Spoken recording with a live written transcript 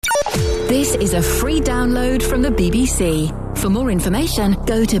This is a free download from the BBC. For more information,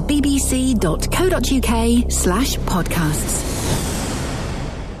 go to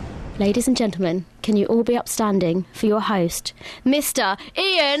bbc.co.uk/podcasts. Ladies and gentlemen, can you all be upstanding for your host, Mr.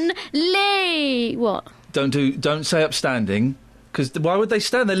 Ian Lee? What? Don't say upstanding, because why would they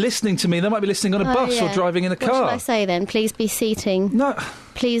stand? They're listening to me. They might be listening on a bus or driving in a car. What should I say then? Please be seating. No.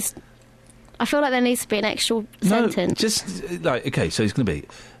 Please. I feel like there needs to be an extra sentence. Just, okay, so it's going to be,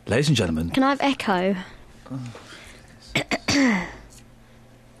 ladies and gentlemen. Can I have echo?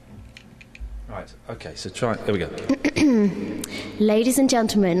 Right, okay, so try, there we go. Ladies and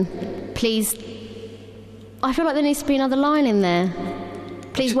gentlemen, please... I feel like there needs to be another line in there.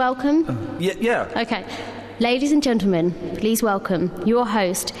 Please welcome. Yeah. Okay. Ladies and gentlemen, please welcome your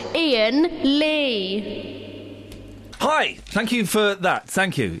host, Ian Lee. Hi, thank you for that.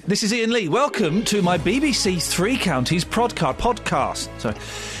 Thank you. This is Ian Lee. Welcome to my BBC Three Counties podcast. Sorry.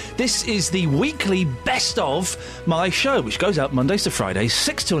 This is the weekly best of my show, which goes out Mondays to Fridays,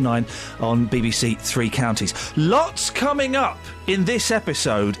 6 till 9 on BBC Three Counties. Lots coming up in this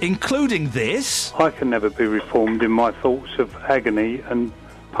episode, including this. I can never be reformed in my thoughts of agony and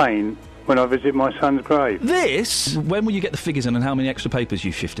pain when I visit my son's grave. This. When will you get the figures in and how many extra papers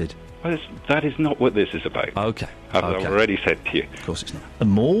you've shifted? Well, that is not what this is about. Okay. I've already said to you. Of course it's not.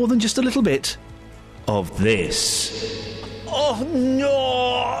 And more than just a little bit of this. Oh,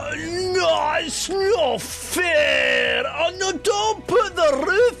 no, it's not fair. Oh, no, don't put the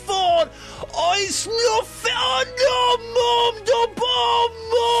roof on. Oh, it's not fair. Oh, no, Mum, don't put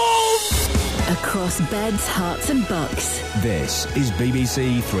Mum. Across beds, hearts and bucks. This is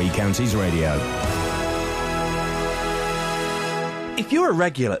BBC Three Counties Radio. If you're a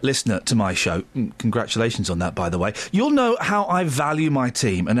regular listener to my show, congratulations on that, by the way, you'll know how I value my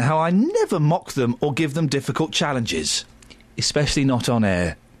team and how I never mock them or give them difficult challenges. Especially not on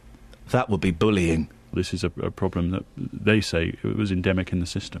air. That would be bullying. This is a problem that they say it was endemic in the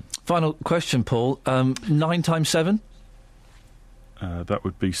system. Final question, Paul. 9 times 7? That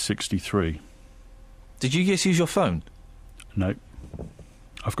would be 63. Did you just use your phone? No.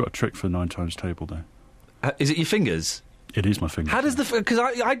 I've got a trick for 9 times table, though. Is it your fingers? It is my fingers. How does the... Because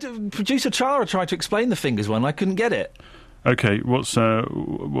producer Chara tried to explain the fingers one. I couldn't get it. OK, what's 4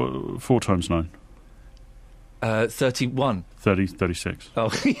 times 9? 31. 36.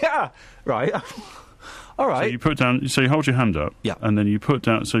 Oh, yeah. Right. All right. So you put down... So you hold your hand up. Yeah. And then you put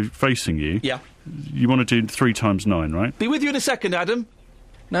down... So facing you... Yeah. You want to do 3 times 9, right? Be with you in a second, Adam.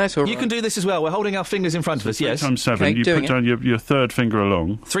 No, it's all right. You can do this as well. We're holding our fingers in front of us, yes. 3 times 7. Okay, you put down your third finger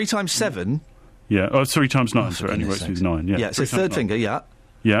along. 3 times 7? Yeah. Oh, 3 times 9. Oh, sorry, anyway, it's 9. Yeah, yeah, so third finger, yeah.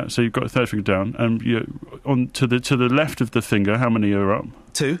 Yeah, so you've got a third finger down. And to the left of the finger, how many are up?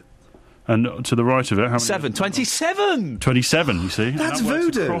 2. And to the right of it, how many? 7. 27! 27, you see. That's and that works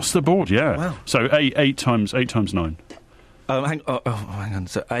voodoo. across the board, yeah. Wow. So 8 times 9. Hang on.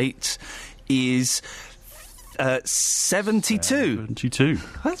 So 8 is 72. 72.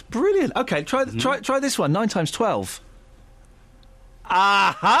 That's brilliant. Okay, try this one. 9 times 12.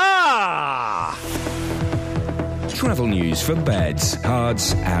 Aha! Travel news for beds,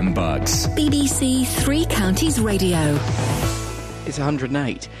 cards and bugs. BBC Three Counties Radio. It's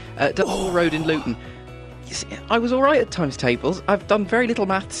 108. Dunmore Road in Luton. You see, I was all right at times tables. I've done very little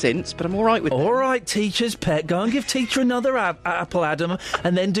math since, but I'm all right with All right, teacher's pet. Go and give teacher another apple, Adam,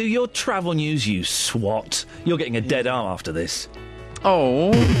 and then do your travel news, you swat. You're getting a dead arm after this.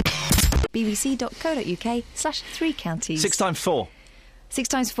 Oh. bbc.co.uk/3 counties. 6 times 4. 6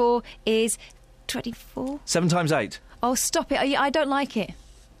 times 4 is 24. 7 times 8. Oh, stop it. I don't like it.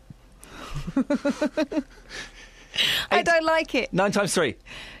 I don't like it. 9 times 3.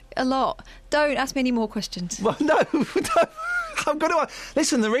 A lot. Don't ask me any more questions. Well, no. I'm going to...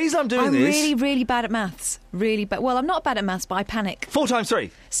 Listen, the reason I'm doing I'm this... really, really bad at maths. Really bad. Well, I'm not bad at maths, but I panic. 4 times 3.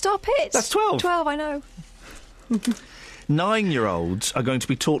 Stop it. That's 12. 12, I know. 9-year-olds are going to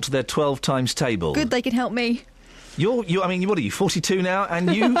be taught to their 12 times table. Good, they can help me. I mean, what are you, 42 now?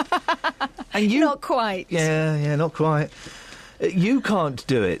 And you... and you... Not quite. Yeah, not quite. You can't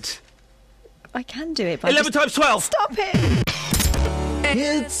do it. I can do it, but 11 times 12! Stop it!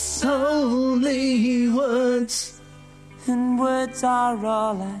 It's only words. And words are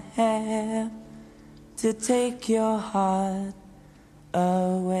all I have to take your heart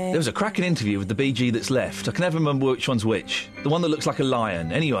away. There was a cracking interview with the BG that's left. I can never remember which one's which. The one that looks like a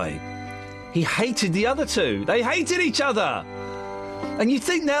lion. Anyway, he hated the other two. They hated each other. And you'd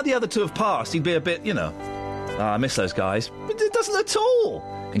think now the other two have passed, he'd be a bit, I miss those guys. But it doesn't at all.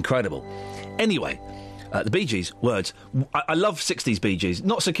 Incredible. Anyway, The Bee Gees, words. I love 60s Bee Gees.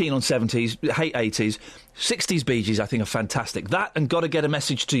 Not so keen on 70s, hate 80s. 60s Bee Gees, I think, are fantastic. That and Gotta Get a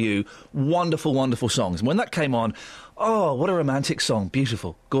Message to You, wonderful, wonderful songs. And when that came on, oh, what a romantic song.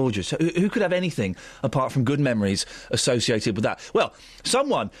 Beautiful, gorgeous. Who could have anything apart from good memories associated with that? Well,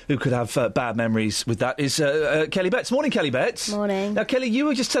 someone who could have bad memories with that is Kelly Betts. Morning, Kelly Betts. Morning. Now, Kelly, you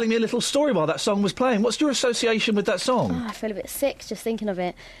were just telling me a little story while that song was playing. What's your association with that song? Oh, I feel a bit sick just thinking of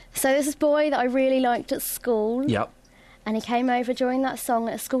it. So there's this boy that I really liked at school. Yep. And he came over during that song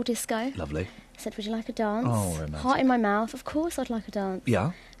at a school disco. Lovely. Said, would you like a dance? Oh, romantic. Heart in my mouth. Of course I'd like a dance.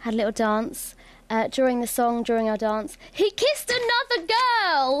 Yeah. Had a little dance. During the song, during our dance, he kissed another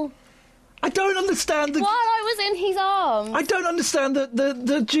girl! I don't understand While I was in his arms. I don't understand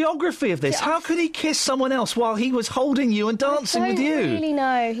the geography of this. How could he kiss someone else while he was holding you and dancing with you? I don't really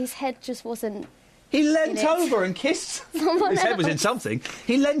know. His head just wasn't... He leant over and kissed... someone His head else. was in something.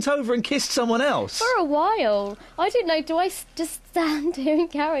 He leant over and kissed someone else. For a while. I didn't know, do I just stand here and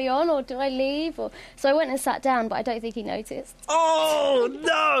carry on, or do I leave? So I went and sat down, but I don't think he noticed. Oh,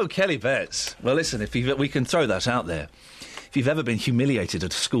 no! Kelly Betts. Well, listen, we can throw that out there. If you've ever been humiliated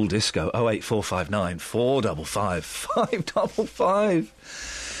at a school disco, 08459 455 555.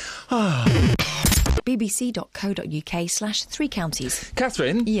 bbc.co.uk/3 counties.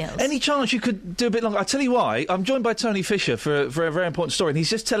 Catherine? Yes? Any chance you could do a bit longer? I'll tell you why. I'm joined by Tony Fisher for a very important story, and he's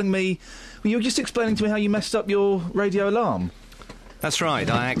just telling me... Well, you were just explaining to me how you messed up your radio alarm. That's right.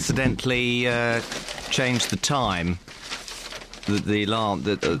 I accidentally changed the time. The alarm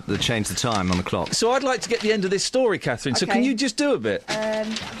that changed the time on the clock. So I'd like to get the end of this story, Catherine. So can you just do a bit? Hang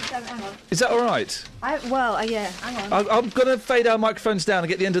on. Is that all right? Yeah, hang on. I'm going to fade our microphones down and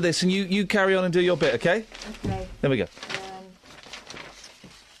get the end of this, and you carry on and do your bit, OK? OK. There we go.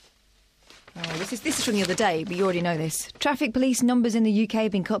 This is from the other day, but you already know this. Traffic police numbers in the UK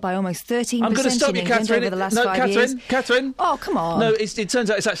have been cut by almost 13% I'm going to stop you, Catherine. over the last 5 years. Catherine. Oh, come on. No, it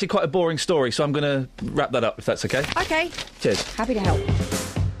turns out it's actually quite a boring story, so I'm going to wrap that up, if that's OK. OK. Cheers. Happy to help.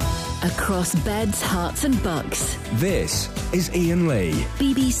 Across beds, hearts and bucks. This is Ian Lee.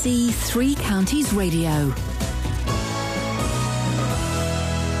 BBC Three Counties Radio.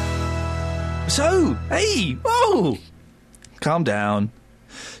 So, hey, whoa! Calm down.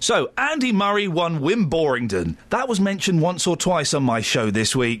 So, Andy Murray won Wimborington. That was mentioned once or twice on my show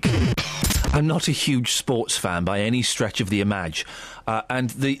this week. I'm not a huge sports fan by any stretch of the image. And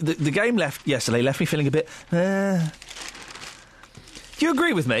the game yesterday left me feeling a bit... Do you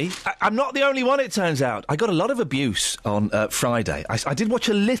agree with me? I'm not the only one, it turns out. I got a lot of abuse on Friday. I did watch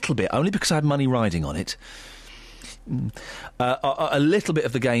a little bit, only because I had money riding on it. A little bit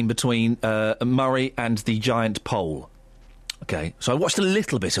of the game between Murray and the giant pole. OK, so I watched a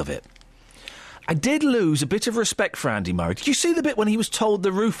little bit of it. I did lose a bit of respect for Andy Murray. Did you see the bit when he was told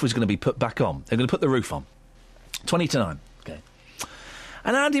the roof was going to be put back on? They're going to put the roof on. 20-9. OK.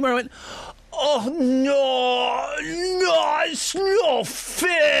 And Andy Murray went, oh, no, it's not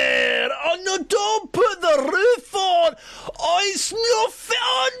fair. Oh, no, don't put the roof on. Oh, it's not fair.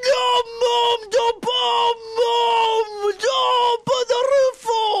 Oh, no, Mum, don't put the roof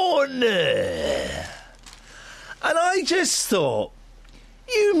on. And I just thought,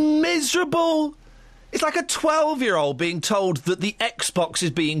 you miserable... It's like a 12-year-old being told that the Xbox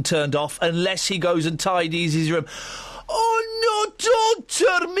is being turned off unless he goes and tidies his room. Oh, no, don't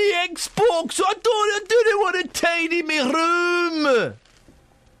turn me Xbox. I didn't want to tidy my room. I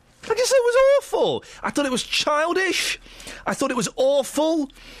guess it was awful. I thought it was childish. I thought it was awful.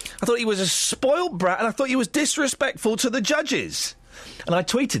 I thought he was a spoiled brat, and I thought he was disrespectful to the judges. And I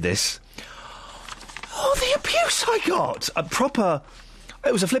tweeted this. Oh, the abuse I got!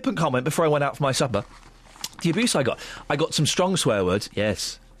 It was a flippant comment before I went out for my supper. The abuse I got some strong swear words.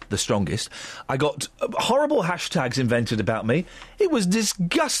 Yes, the strongest. I got horrible hashtags invented about me. It was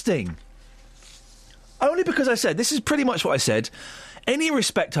disgusting. Only because I said, this is pretty much what I said, any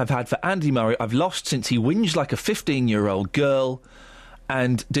respect I've had for Andy Murray, I've lost since he whinged like a 15-year-old girl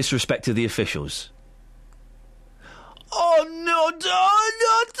and disrespected the officials. Oh, no,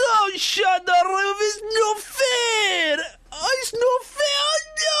 don't shut the roof. It's not fair. It's not fair.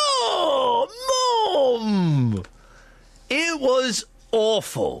 No, Mum. It was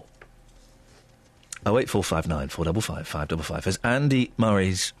awful. 08459 455 555. Has Andy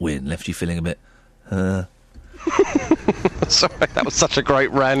Murray's win left you feeling a bit... Sorry, that was such a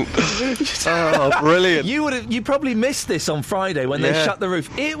great rant. Oh, brilliant. You probably missed this on Friday when they shut the roof.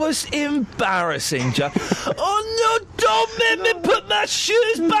 It was embarrassing, Jack. Oh, no, don't make me put my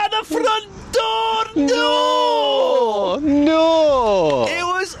shoes by the front door. No! No! It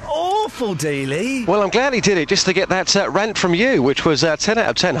was awful. awful, Dealey. Well, I'm glad he did it just to get that rant from you, which was 10 out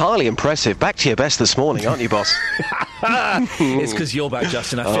of 10. Highly impressive. Back to your best this morning, aren't you, boss? It's because you're back,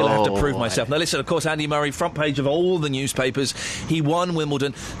 Justin. I feel I have to prove myself. Now, listen, of course, Andy Murray, front page of all the newspapers. He won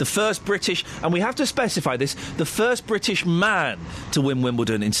Wimbledon. The first British, and we have to specify this, the first British man to win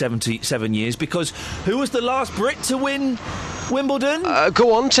Wimbledon in 77 years, because who was the last Brit to win Wimbledon?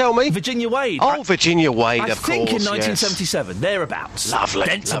 Go on, tell me. Virginia Wade. Oh, Virginia Wade, I of course. think in 1977, thereabouts. Lovely,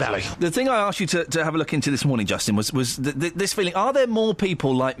 Dense lovely. about. The thing I asked you to have a look into this morning, Justin, was this feeling. Are there more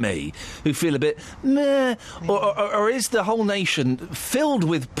people like me who feel a bit meh, or is the whole nation filled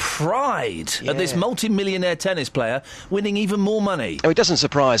with pride at this multi-millionaire tennis player winning even more money? Oh, it doesn't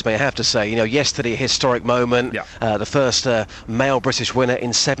surprise me, I have to say. You know, yesterday, a historic moment. The first male British winner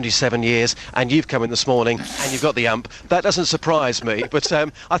in 77 years, and you've come in this morning and you've got the ump. That doesn't surprise me, but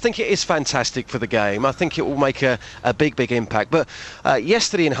I think it is fantastic for the game. I think it will make a big, big impact. But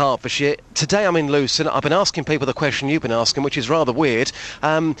yesterday in Hertfordshire, today I'm in Luton. I've been asking people the question you've been asking, which is rather weird.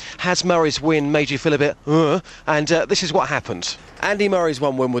 Has Murray's win made you feel a bit, and this is what happened. Andy Murray's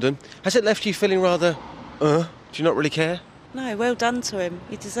won Wimbledon. Has it left you feeling rather, do you not really care? No, well done to him.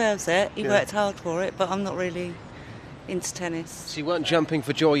 He deserves it. He worked hard for it, but I'm not really into tennis. So you weren't jumping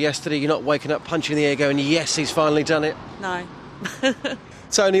for joy yesterday? You're not waking up, punching the air, going, yes, he's finally done it? No.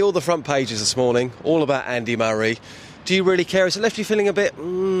 Tony, all the front pages this morning, all about Andy Murray. Do you really care? Has it left you feeling a bit,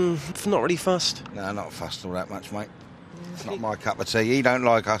 not really fussed? No, not fussed all that much, mate. It's not my cup of tea. He don't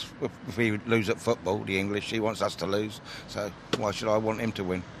like us if we lose at football, the English. He wants us to lose, so why should I want him to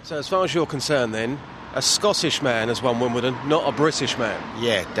win? So as far as you're concerned then, a Scottish man has won Wimbledon, not a British man?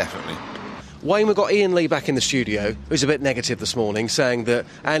 Yeah, definitely. Wayne, we've got Ian Lee back in the studio, who's a bit negative this morning, saying that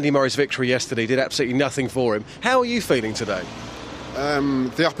Andy Murray's victory yesterday did absolutely nothing for him. How are you feeling today?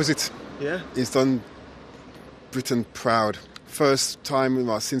 The opposite. Yeah? He's done Britain proud. First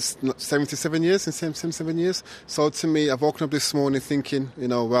time since 77 years. So to me, I've woken up this morning thinking,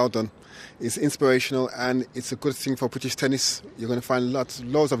 well done. It's inspirational and it's a good thing for British tennis. You're going to find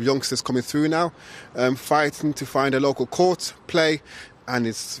loads of youngsters coming through now, fighting to find a local court, play, and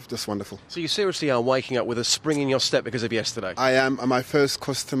it's just wonderful. So you seriously are waking up with a spring in your step because of yesterday? I am. And my first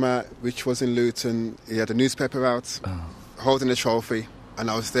customer, which was in Luton, he had a newspaper out, holding a trophy. And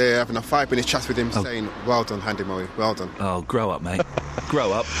I was there having a 5-minute chat with him saying, well done, Andy Murray, well done. Oh, grow up, mate.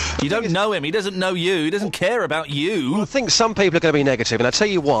 Grow up. You don't know him. He doesn't know you. He doesn't care about you. Well, I think some people are going to be negative, and I'll tell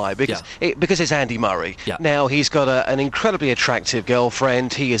you why. Because it's Andy Murray. Yeah. Now, he's got an incredibly attractive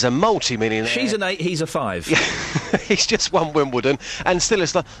girlfriend. He is a multi-millionaire. She's an 8, he's a 5. He's just won Wimbledon, and still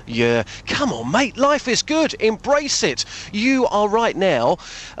it's like, come on, mate, life is good. Embrace it. You are right now,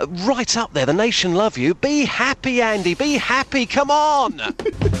 right up there. The nation love you. Be happy, Andy. Be happy. Come on.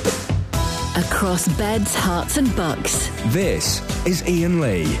 Across beds, hearts and bucks. This is Ian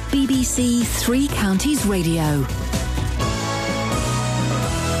Lee. BBC Three Counties Radio.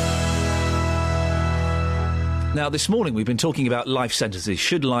 Now, this morning we've been talking about life sentences.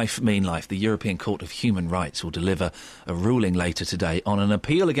 Should life mean life? The European Court of Human Rights will deliver a ruling later today on an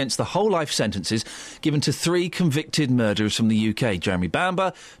appeal against the whole life sentences given to 3 convicted murderers from the UK, Jeremy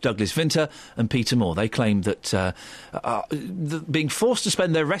Bamber, Douglas Vinter and Peter Moore. They claim that being forced to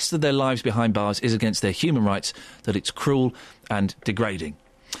spend the rest of their lives behind bars is against their human rights, that it's cruel and degrading.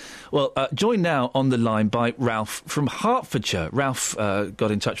 Well, joined now on the line by Ralph from Hertfordshire. Ralph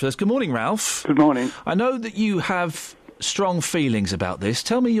got in touch with us. Good morning, Ralph. Good morning. I know that you have strong feelings about this.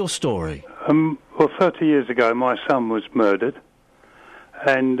 Tell me your story. Well, 30 years ago, my son was murdered,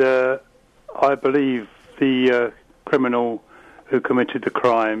 and I believe the criminal who committed the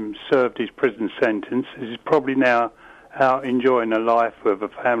crime served his prison sentence. He's probably now out enjoying a life with a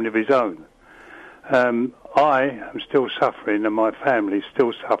family of his own. I am still suffering, and my family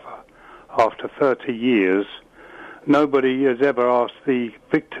still suffer. After 30 years, nobody has ever asked the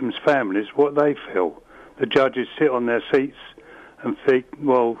victims' families what they feel. The judges sit on their seats and think,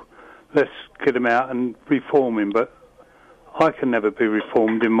 well, let's get him out and reform him, but I can never be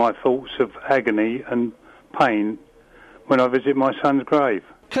reformed in my thoughts of agony and pain when I visit my son's grave.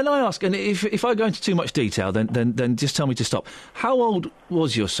 Can I ask, and if I go into too much detail, then just tell me to stop. How old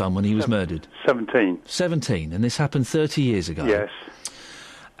was your son when he was murdered? 17. 17, and this happened 30 years ago? Yes.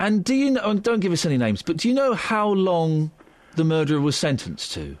 And do you know, and don't give us any names, but do you know how long the murderer was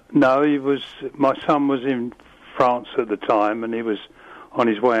sentenced to? No, my son was in France at the time, and he was on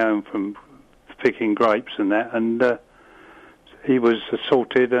his way home from picking grapes and that, and he was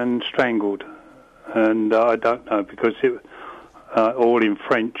assaulted and strangled. And I don't know, because it all in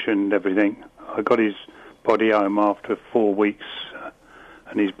French and everything. I got his body home after 4 weeks,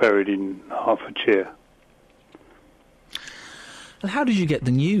 and he's buried in Hertfordshire. And how did you get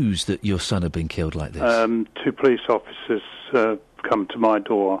the news that your son had been killed like this? 2 police officers come to my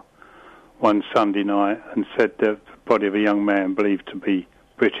door one Sunday night and said the body of a young man believed to be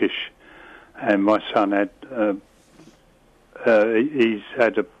British, and my son had he's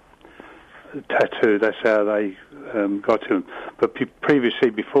had a tattoo. That's how they got him. But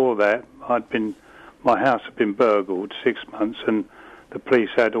previously, before that, my house had been burgled 6 months, and the police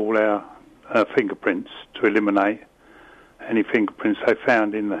had all our fingerprints to eliminate any fingerprints they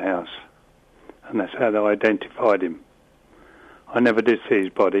found in the house, and that's how they identified him. I never did see his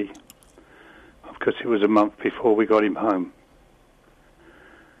body because it was a month before we got him home.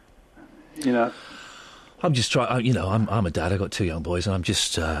 You know. I'm just trying. You know, I'm a dad. I've got 2 young boys, and I'm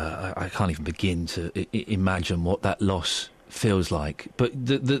just. I can't even begin to imagine what that loss feels like. But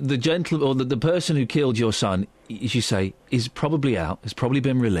the gentleman or the person who killed your son, as you say, is probably out. Has probably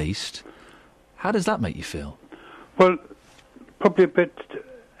been released. How does that make you feel? Well, probably a bit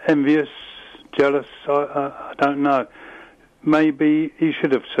envious, jealous. I don't know. Maybe he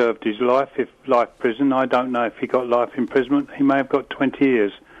should have served his life prison. I don't know if he got life imprisonment. He may have got 20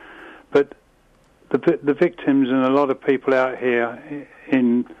 years, but. The victims and a lot of people out here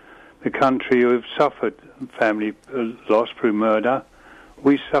in the country who have suffered family loss through murder,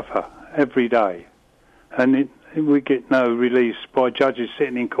 we suffer every day. And we get no release by judges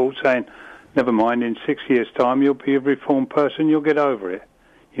sitting in court saying, never mind, in 6 years' time you'll be a reformed person, you'll get over it.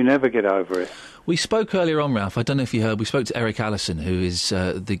 You never get over it. We spoke earlier on, Ralph, I don't know if you heard, we spoke to Eric Allison, who is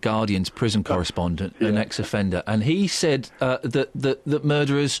the Guardian's prison correspondent, an ex-offender, and he said that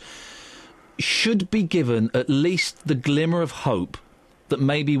murderers should be given at least the glimmer of hope that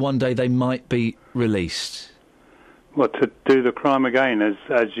maybe one day they might be released. Well, to do the crime again,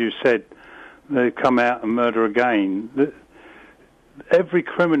 as you said, they come out and murder again. Every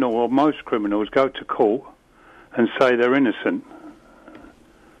criminal, or most criminals, go to court and say they're innocent.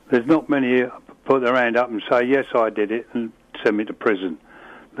 There's not many put their hand up and say, yes, I did it, and send me to prison.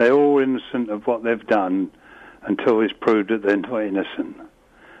 They're all innocent of what they've done until it's proved that they're not innocent.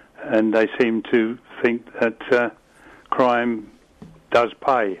 And they seem to think that crime does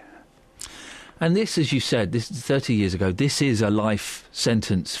pay. And this, as you said, this 30 years ago, this is a life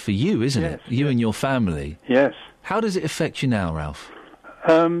sentence for you, isn't it? You and your family. Yes. How does it affect you now, Ralph?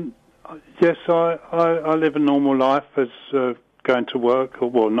 Yes, I live a normal life as going to work,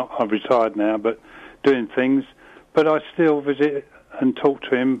 I'm retired now, but doing things. But I still visit and talk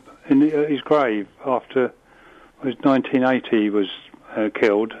to him in his grave after, it was 1980 he was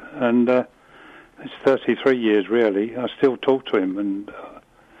killed, and it's 33 years really. I still talk to him and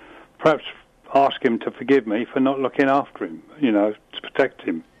perhaps ask him to forgive me for not looking after him, to protect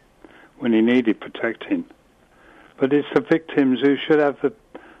him when he needed protecting. But it's the victims who should have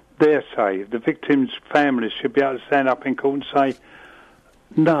their say. The victims' families should be able to stand up in court and say,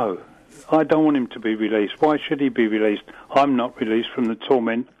 no, I don't want him to be released. Why should he be released? I'm not released from the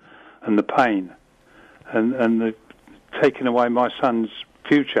torment and the pain and the taking away my son's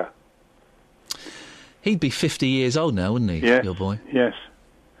future. He'd be 50 years old now, wouldn't he, your boy? Yes.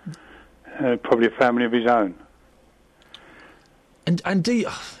 Probably a family of his own. And do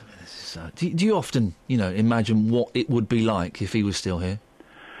you often, imagine what it would be like if he was still here?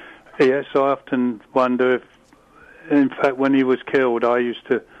 Yes, I often wonder if, in fact, when he was killed, I used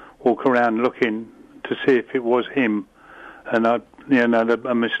to walk around looking to see if it was him, and a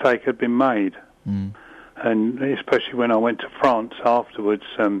mistake had been made. Mm. And especially when I went to France afterwards,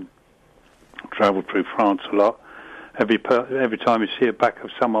 travelled through France a lot. Every time you see a back of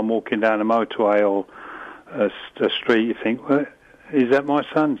someone walking down a motorway or a street, you think, well, is that my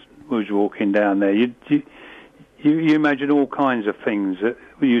son who's walking down there? You imagine all kinds of things. That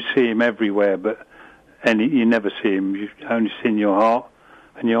you see him everywhere, and you never see him. You only see in your heart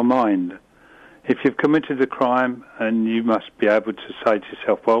and your mind. If you've committed a crime, and you must be able to say to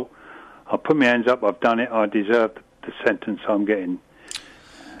yourself, well, I'll put my hands up, I've done it, I deserve the sentence I'm getting.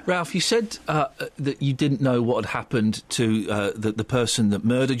 Ralph, you said that you didn't know what had happened to the person that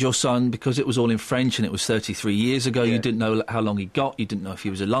murdered your son because it was all in French and it was 33 years ago. Yeah. You didn't know how long he got, you didn't know if he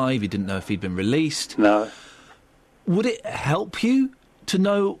was alive, you didn't know if he'd been released. No. Would it help you to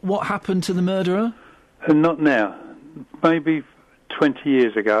know what happened to the murderer? Not now. Maybe 20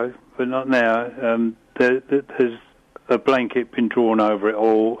 years ago, but not now. There's a blanket been drawn over it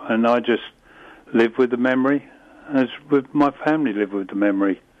all, and I just live with the memory, as with my family live with the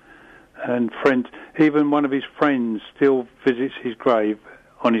memory. And friends, even one of his friends still visits his grave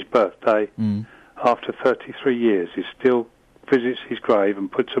on his birthday. After 33 years. He still visits his grave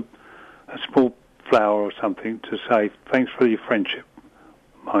and puts a small flower or something to say, thanks for your friendship,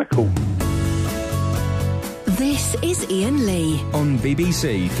 Michael. This is Ian Lee. On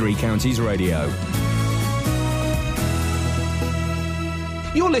BBC Three Counties Radio.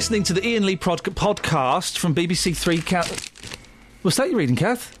 You're listening to the Ian Lee podcast from BBC Three Counties. What's that you're reading,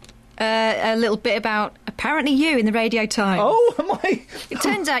 Kath? A little bit about apparently you in the Radio Times. Oh, am I? It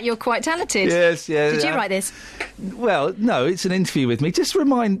turns out you're quite talented. Yes. Did you write this? Well, no, it's an interview with me. Just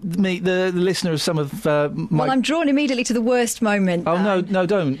remind me, the listener, of some of my... Well, I'm drawn immediately to the worst moment. Oh, no,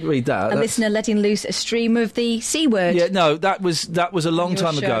 don't read that. A listener letting loose a stream of the C word. Yeah, no, that was a long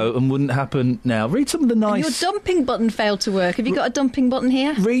time ago and wouldn't happen now. Read some of the nice... And your dumping button failed to work. Have you got a dumping button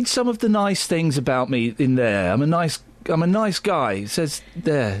here? Read some of the nice things about me in there. I'm a nice guy. It says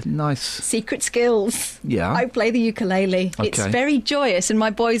there, nice. Secret skills. Yeah. I play the ukulele. Okay. It's very joyous and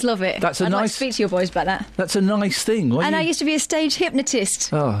my boys love it. I'd like to speak to your boys about that. That's a nice thing. I used to be a stage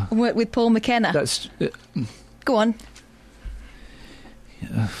hypnotist. Oh. I worked with Paul McKenna. That's... Go on.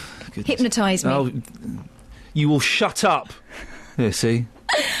 Hypnotise me. Oh, you will shut up. Yeah, see?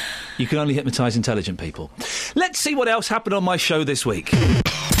 You can only hypnotise intelligent people. Let's see what else happened on my show this week.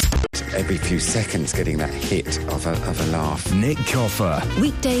 Every few seconds getting that hit of a laugh. Nick Coffer.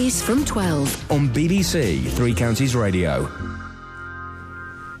 Weekdays from 12. On BBC Three Counties Radio.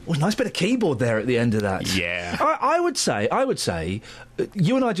 Well, nice bit of keyboard there at the end of that. Yeah. I would say,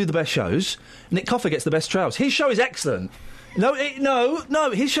 you and I do the best shows. Nick Coffer gets the best trails. His show is excellent. No,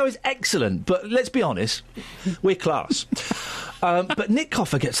 his show is excellent, but let's be honest, we're class. But Nick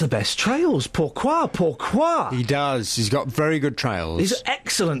Coffer gets the best trails. Pourquoi? He does. He's got very good trails. These are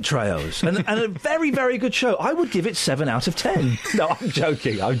excellent trails. And a very, very good show. I would give it 7 out of 10. No, I'm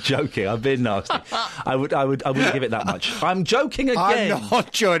joking. I'm being nasty. I wouldn't give it that much. I'm joking again. I'm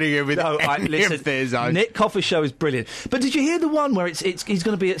not joining in with any of this. Nick Coffer's show is brilliant. But did you hear the one where he's going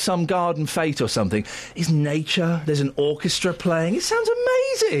to be at some garden fete or something? It's nature. There's an orchestra playing. It sounds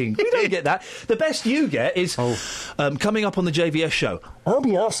amazing. We don't get that. The best you get is coming up on the JVS show. I'll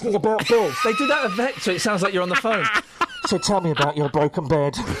be asking about beds. They do that effect, so it sounds like you're on the phone. So tell me about your broken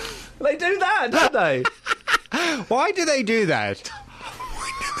bed. They do that, don't they? Why do they do that?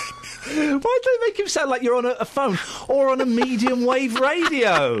 Why do they make him sound like you're on a phone or on a medium wave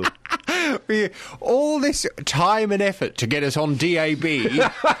radio? All this time and effort to get us on DAB,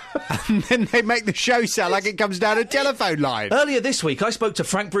 and then they make the show sound like it comes down a telephone line. Earlier this week, I spoke to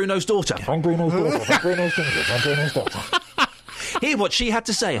Frank Bruno's daughter. Frank Bruno's daughter. Hear what she had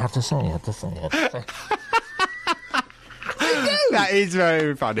to say. That is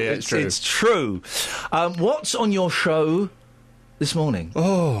very funny. It's true. It's true. What's on your show this morning?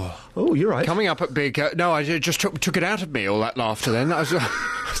 Oh, you're right. Coming up at Big... no, I just took it out of me, all that laughter then. I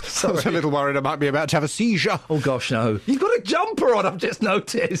was a little worried I might be about to have a seizure. Oh, gosh, no. You've got a jumper on, I've just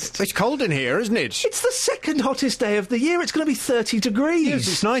noticed. It's cold in here, isn't it? It's the second hottest day of the year. It's going to be 30 degrees. Yes,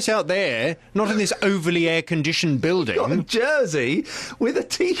 it's nice out there, not in this overly air-conditioned building. Got a jersey with a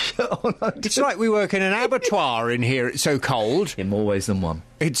T-shirt on. It's like we work in an abattoir in here. It's so cold. In more ways than one.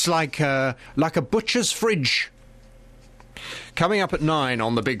 It's like a butcher's fridge. Coming up at 9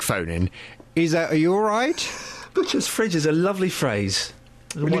 on the big phone-in. Are you all right? Butcher's fridge is a lovely phrase.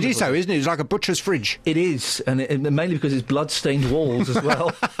 Well, it is so, isn't it? It's like a butcher's fridge. It is, and mainly because it's blood-stained walls as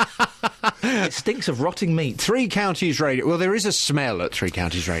well. It stinks of rotting meat. Three Counties Radio. Well, there is a smell at Three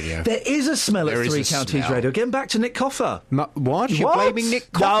Counties Radio. There is a smell at Three Counties Radio. Getting back to Nick Coffer. What? You're blaming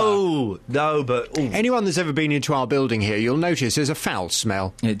Nick Coffer? No, but... Ooh. Anyone that's ever been into our building here, you'll notice there's a foul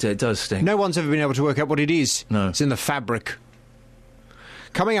smell. It does stink. No one's ever been able to work out what it is. No. It's in the fabric.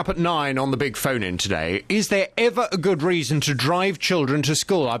 Coming up at 9 on the big phone-in today, is there ever a good reason to drive children to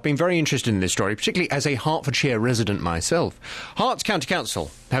school? I've been very interested in this story, particularly as a Hertfordshire resident myself. Herts County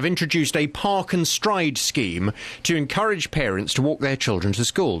Council have introduced a park and stride scheme to encourage parents to walk their children to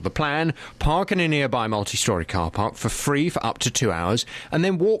school. The plan, park in a nearby multi-storey car park for free for up to 2 hours, and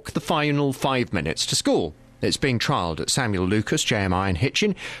then walk the final 5 minutes to school. It's being trialled at Samuel Lucas, JMI and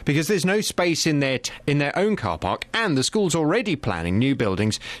Hitchin because there's no space in their own car park and the school's already planning new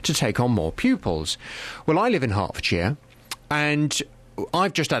buildings to take on more pupils. Well, I live in Hertfordshire and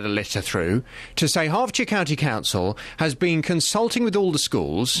I've just had a letter through to say Hertfordshire County Council has been consulting with all the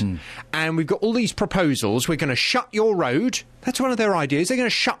schools and we've got all these proposals. We're going to shut your road. That's one of their ideas. They're going to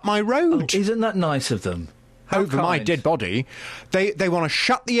shut my road. Oh, isn't that nice of them? Over my dead body. They want to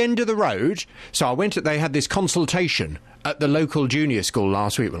shut the end of the road. So they had this consultation at the local junior school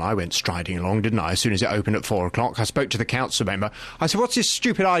last week. Well, I went striding along, didn't I? As soon as it opened at 4 o'clock, I spoke to the council member. I said, what's this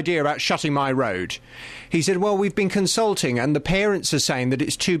stupid idea about shutting my road? He said, well, we've been consulting and the parents are saying that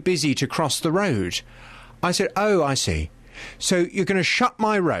it's too busy to cross the road. I said, oh, I see. So you're going to shut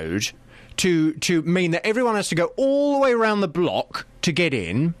my road to mean that everyone has to go all the way around the block to get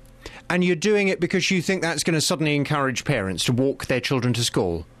in. and you're doing it because you think that's going to suddenly encourage parents to walk their children to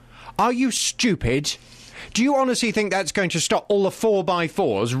school. Are you stupid? Do you honestly think that's going to stop all the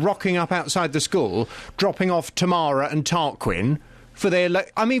 4x4s rocking up outside the school, dropping off Tamara and Tarquin for their...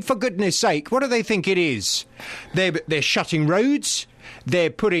 I mean, for goodness sake, what do they think it is? They're shutting roads. They're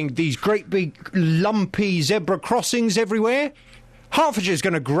putting these great big lumpy zebra crossings everywhere. Hertfordshire's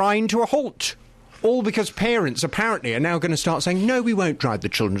going to grind to a halt. All because parents apparently are now going to start saying, no, we won't drive the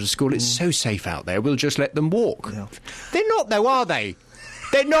children to school. It's so safe out there. We'll just let them walk. Yeah. They're not, though, are they?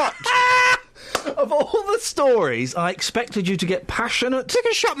 They're not. Of all the stories I expected you to get passionate... They're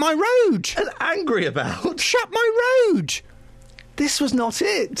going to shut my road. And angry about. Shut my road. This was not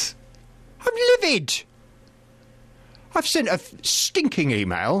it. I'm livid. I've sent a stinking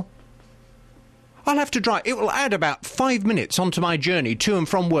email. I'll have to drive. It will add about 5 minutes onto my journey to and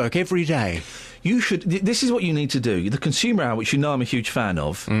from work every day. You should... This is what you need to do. The Consumer Hour, which you know I'm a huge fan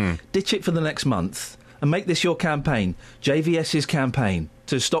of, ditch it for the next month and make this your campaign, JVS's campaign,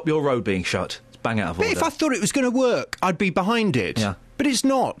 to stop your road being shut. It's bang out of order. But if I thought it was going to work, I'd be behind it. Yeah. But it's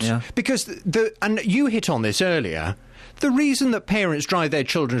not. Yeah. Because, and you hit on this earlier, the reason that parents drive their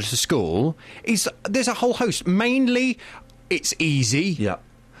children to school is there's a whole host. Mainly, it's easy. Yeah.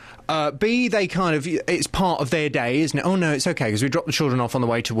 B, they kind of... It's part of their day, isn't it? Oh, no, it's OK, because we drop the children off on the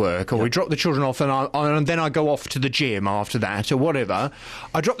way to work, or we drop the children off and then I go off to the gym after that, or whatever.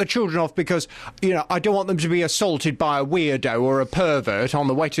 I drop the children off because, I don't want them to be assaulted by a weirdo or a pervert on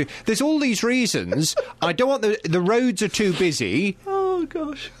the way to... There's all these reasons. I don't want the roads are too busy. Oh,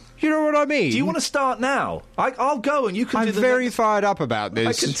 gosh. You know what I mean? Do you want to start now? I'll go and you can do the... I'm very fired up about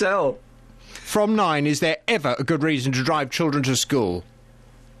this. I can tell. From 9, is there ever a good reason to drive children to school?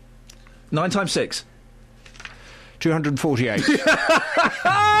 9 times 6. 248.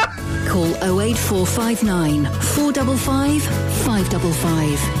 Call 08459 455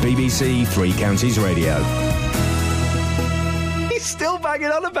 555. BBC Three Counties Radio. He's still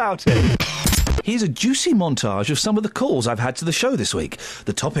banging on about it. Here's a juicy montage of some of the calls I've had to the show this week.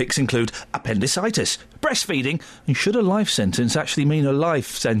 The topics include appendicitis, breastfeeding, and should a life sentence actually mean a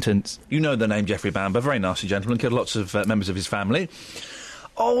life sentence? You know the name Jeffrey Bamber, very nasty gentleman, killed lots of members of his family.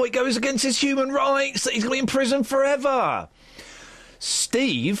 Oh, it goes against his human rights that he's going to be in prison forever.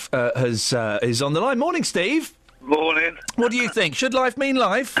 Steve is on the line. Morning, Steve. Morning. What do you think? Should life mean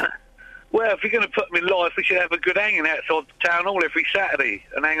life? Well, if you're going to put them in life, we should have a good hanging outside the town hall every Saturday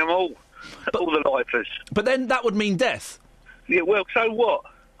and hang them all. All the lifers. But then that would mean death. Yeah, well, so what?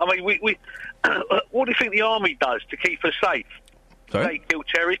 I mean, we what do you think the army does to keep us safe? Sorry? They kill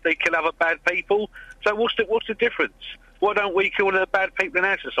terrorists, they kill other bad people. So what's the difference? Why don't we kill the bad people in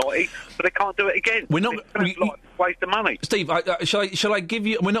our society, but they can't do it again? We're not... waste the money. Steve, shall I give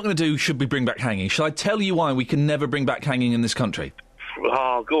you... We're not going to do should we bring back hanging. Shall I tell you why we can never bring back hanging in this country?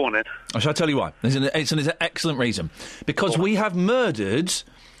 Oh, go on then. Shall I tell you why? It's an excellent reason. Because we have murdered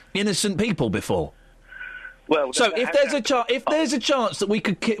innocent people before. Well, so if there's a chance that we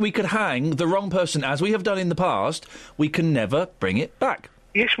could hang the wrong person, as we have done in the past, we can never bring it back.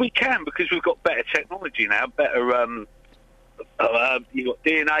 Yes, we can, because we've got better technology now, better... you've got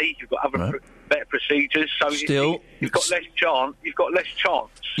DNA, you've got other better procedures, so you've got less chance. You've got less chance.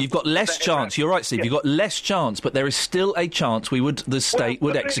 You've got less chance. You're right, Steve. Yeah. You've got less chance, but there is still a chance the state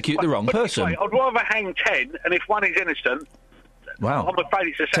would execute the wrong person. Anyway, I'd rather hang 10, and if one is innocent, wow, I'm afraid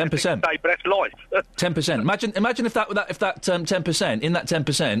it's a 10%, but that's life. 10%. Imagine if that 10%, in that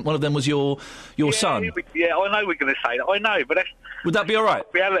 10%, one of them was your son. Yeah, I know we're going to say that. I know, but that's... Would that be all right?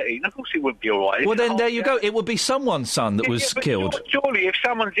 Reality. Of course it would be all right. Well, then there you go. It would be someone's son that was killed. Surely, if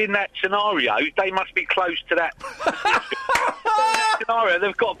someone's in that scenario, they must be close to that scenario.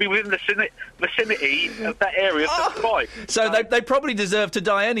 They've got to be within the vicinity of that area of the crime. So they probably deserve to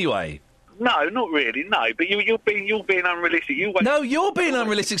die anyway. No, not really. No, but you're being unrealistic. No, you're being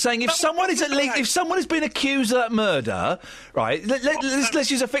unrealistic. Saying if someone has been accused of that murder, right? Let's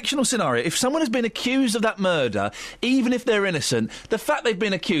use a fictional scenario. If someone has been accused of that murder, even if they're innocent, the fact they've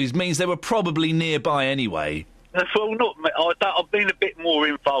been accused means they were probably nearby anyway. Well, I've been a bit more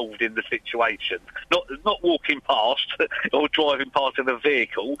involved in the situation. Not walking past or driving past in a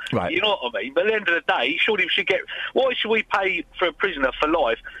vehicle. Right. You know what I mean? But at the end of the day, surely we should get... Why should we pay for a prisoner for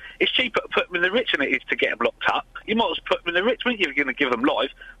life? It's cheaper to put them in the rich than it is to get them locked up. You might as well put them in the rich when you're going to give them life.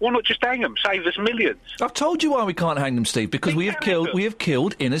 Why not just hang them? Save us millions. I've told you why we can't hang them, Steve. Because we have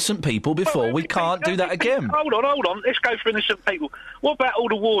killed innocent people before. We can't do that again. Hold on. Let's go for innocent people. What about all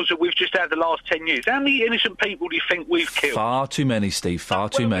the wars that we've just had the last 10 years? How many innocent people do you think we've killed? Far too many, Steve. Far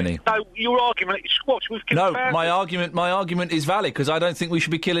too many. So your argument is what? We've killed my argument is valid because I don't think we should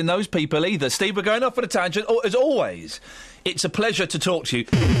be killing those people either. Steve, we're going off on a tangent. As always, it's a pleasure to talk to you.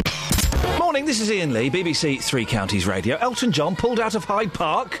 Morning, this is Ian Lee, BBC Three Counties Radio. Elton John pulled out of Hyde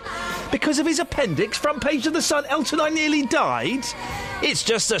Park because of his appendix. Front page of The Sun. Elton, I nearly died. It's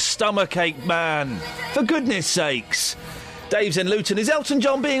just a stomachache, man. For goodness sakes. Dave's in Luton. Is Elton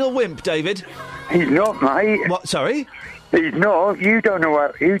John being a wimp, David? He's not, mate. What, sorry? He's not. You don't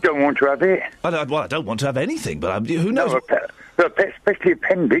want to have it. I don't want to have anything, but who knows? No, especially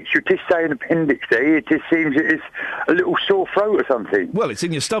appendix. You just say an appendix there, it just seems it's a little sore throat or something. Well, it's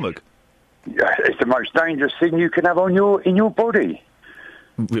in your stomach. Yeah, it's the most dangerous thing you can have in your body.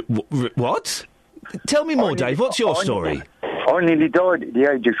 What? Tell me more, Dave. What's your story? I nearly died at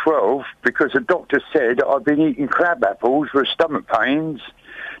the age of 12 because the doctor said I'd been eating crab apples with stomach pains.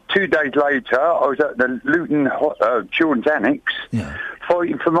 2 days later, I was at the Luton Children's Annex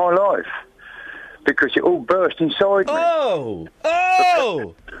fighting for my life because it all burst inside me. Oh!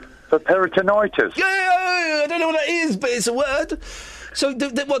 For peritonitis. Yeah, I don't know what that is, but it's a word. So,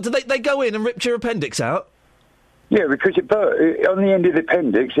 what, do they go in and rip your appendix out? Yeah, because it on the end of the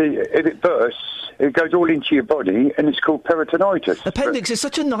appendix, if it bursts, it goes all into your body, and it's called peritonitis. Appendix is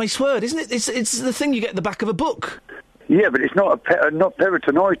such a nice word, isn't it? It's the thing you get at the back of a book. Yeah, but it's not not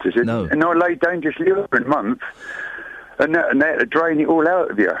peritonitis. No. And I lay dangerously ill for a month, and they had to drain it all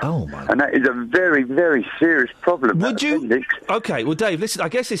out of you. Oh, my. And that is a very, very serious problem. Would you... OK, well, Dave, listen, I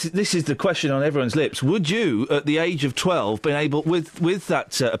guess this is the question on everyone's lips. Would you, at the age of 12, been able, with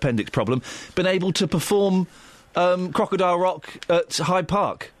that appendix problem, been able to perform Crocodile Rock at Hyde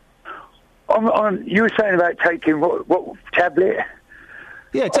Park? You were saying about taking what tablet?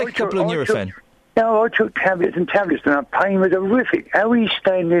 Yeah, take a couple of Nurofen. No, I took tablets and the pain was horrific. How he's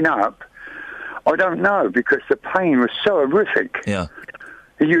standing up, I don't know, because the pain was so horrific. Yeah.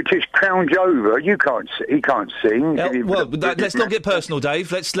 You just crouch over. He can't sing. Let's not get personal,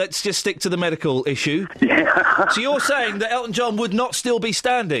 Dave. Let's just stick to the medical issue. Yeah. So you're saying that Elton John would not still be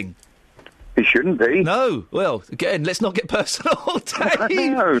standing? He shouldn't be. No. Well, again, let's not get personal,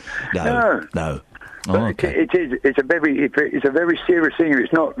 Dave. No. Oh, okay. It's a very serious thing if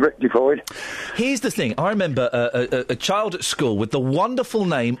it's not rectified. Here's the thing. I remember a child at school with the wonderful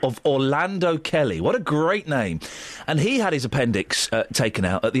name of Orlando Kelly. What a great name. And he had his appendix taken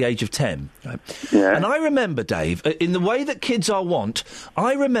out at the age of 10. Right? Yeah. And I remember, Dave, in the way that kids are wont,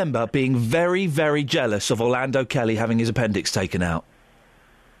 I remember being very, very jealous of Orlando Kelly having his appendix taken out.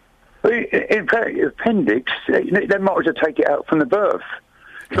 In fact, appendix, they might as well take it out from the birth.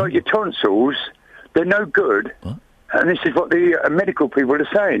 It's like your tonsils. They're no good, and this is what the medical people are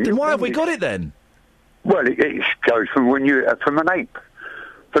saying. Then why have we got it then? Well, it goes from from an ape,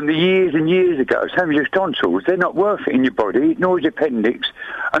 from the years and years ago. Same as your tonsils, they're not worth it in your body, nor is your appendix,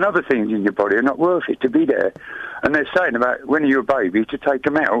 and other things in your body are not worth it to be there. And they're saying about when you're a baby to take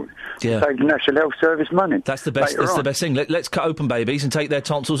them out, to save the National Health Service money. That's the best. That's the best thing. Let's cut open babies and take their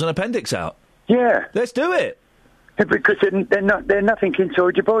tonsils and appendix out. Yeah, let's do it. Because they're nothing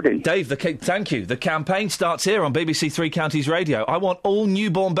inside your body. Dave, thank you. The campaign starts here on BBC Three Counties Radio. I want all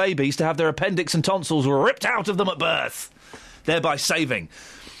newborn babies to have their appendix and tonsils ripped out of them at birth, thereby saving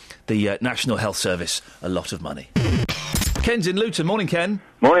the National Health Service a lot of money. Ken's in Luton. Morning, Ken.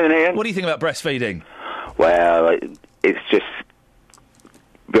 Morning, Ian. What do you think about breastfeeding? Well, it's just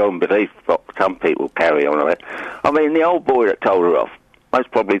beyond belief what some people carry on with it. I mean, the old boy that told her off most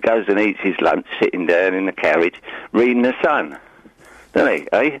probably goes and eats his lunch sitting down in the carriage reading The Sun, doesn't he,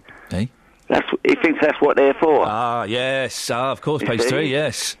 eh? Eh? He thinks that's what they're for. Ah, yes. Ah, of course, page 3,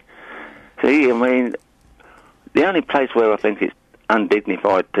 yes. See, I mean, the only place where I think it's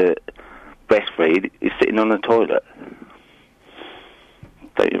undignified to breastfeed is sitting on the toilet.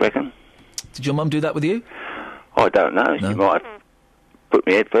 Don't you reckon? Did your mum do that with you? I don't know. No. She might have put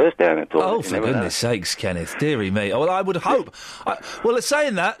me head first down the toilet. Oh, for goodness sakes, Kenneth. Dearie me. Well, I would hope. Well,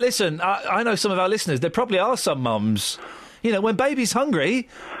 saying that, listen, I know some of our listeners, there probably are some mums. You know, when baby's hungry,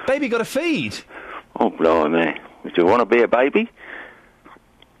 baby got to feed. Oh, blimey. Would you want to be a baby?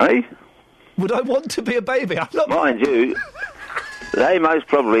 Eh? Would I want to be a baby? I'm not... Mind you, they most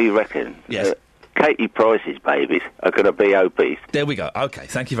probably reckon that Katie Price's babies are going to be obese. There we go. OK,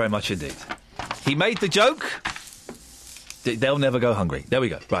 thank you very much indeed. He made the joke. They'll never go hungry. There we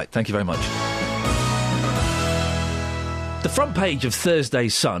go. Right, thank you very much. The front page of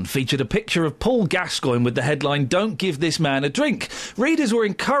Thursday's Sun featured a picture of Paul Gascoigne with the headline, "Don't give this man a drink." Readers were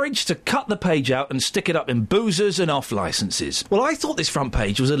encouraged to cut the page out and stick it up in boozers and off licences. Well, I thought this front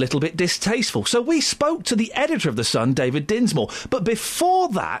page was a little bit distasteful, so we spoke to the editor of The Sun, David Dinsmore. But before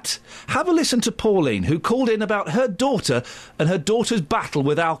that, have a listen to Pauline, who called in about her daughter and her daughter's battle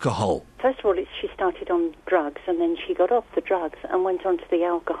with alcohol. First of all, she started on drugs, and then she got off the drugs and went on to the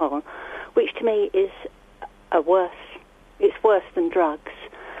alcohol, which to me is it's worse than drugs.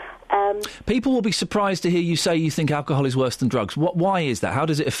 People will be surprised to hear you say you think alcohol is worse than drugs. Why is that? How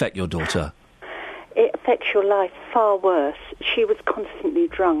does it affect your daughter? It affects your life far worse. She was constantly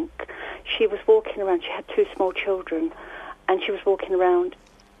drunk. She was walking around. She had 2 small children, and she was walking around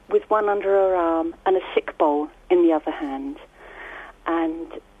with one under her arm and a sick bowl in the other hand.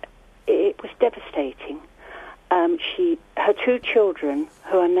 And it was devastating. Her 2 children,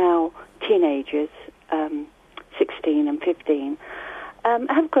 who are now teenagers, 16 and 15,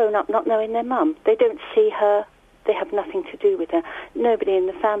 have grown up not knowing their mum. They don't see her. They have nothing to do with her. Nobody in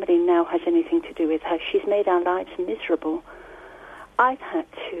the family now has anything to do with her. She's made our lives miserable. I've had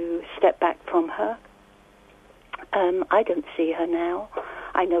to step back from her. I don't see her now.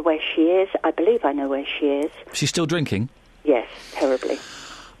 I know where she is. I believe I know where she is. She's still drinking? Yes, terribly.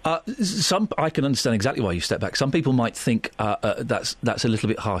 I can understand exactly why you step back. Some people might think that's a little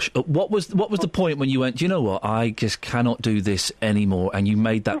bit harsh. What was the point when you went, do you know what, I just cannot do this anymore, and you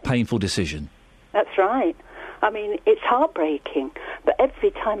made that painful decision? That's right. I mean, it's heartbreaking. But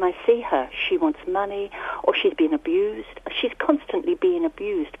every time I see her, she wants money, or she's been abused. She's constantly being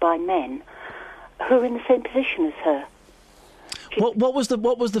abused by men who are in the same position as her. What was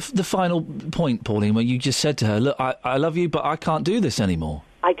the final point, Pauline, where you just said to her, look, I love you, but I can't do this anymore?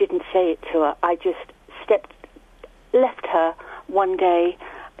 I didn't say it to her. I just left her one day,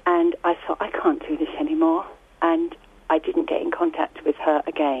 and I thought, I can't do this anymore. And I didn't get in contact with her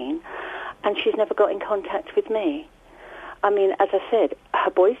again, and she's never got in contact with me. I mean, as I said, her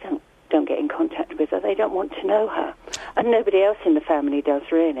boys don't get in contact with her. They don't want to know her, and nobody else in the family does,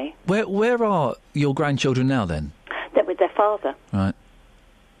 really. Where are your grandchildren now, then? They're with their father. Right.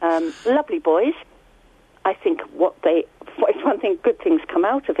 Lovely boys. I think if one thing, good things come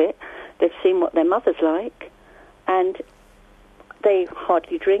out of it. They've seen what their mother's like, and they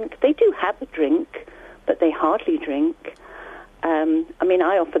hardly drink. They do have a drink, but they hardly drink. I mean,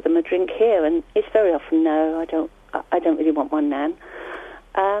 I offer them a drink here, and it's very often, no, I don't really want one, Nan.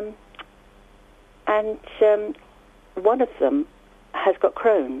 And one of them has got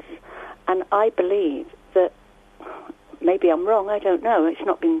Crohn's, and I believe that, maybe I'm wrong, I don't know, it's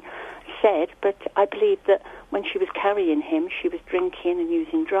not been said, but I believe that when she was carrying him, she was drinking and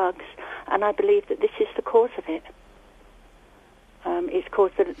using drugs, and I believe that this is the cause of it. It's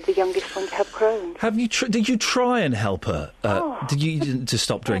caused the youngest one to have Crohn's. Have you? Did you try and help her? Did you to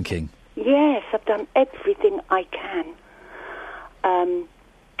stop drinking? Yes, I've done everything I can.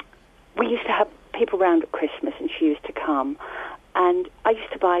 We used to have people round at Christmas, and she used to come, and I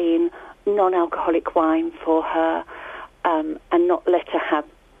used to buy in non-alcoholic wine for her, and not let her have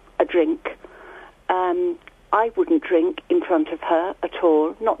a drink. I wouldn't drink in front of her at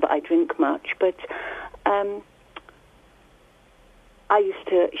all. Not that I drink much, but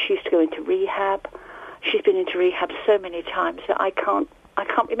she used to go into rehab. She's been into rehab so many times that I can't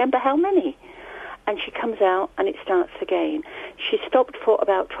remember how many. And she comes out and it starts again. She stopped for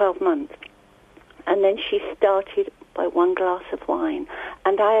about 12 months, and then she started by one glass of wine.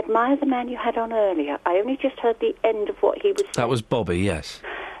 And I admire the man you had on earlier. I only just heard the end of what he was saying. That was Bobby, yes.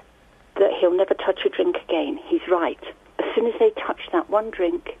 That he'll never touch a drink again. He's right. As soon as they touch that one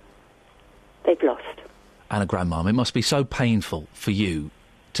drink, they've lost. Anna Grandmam, it must be so painful for you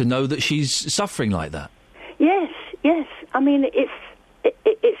to know that she's suffering like that. Yes. I mean,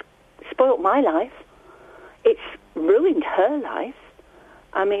 it's spoilt my life. It's ruined her life.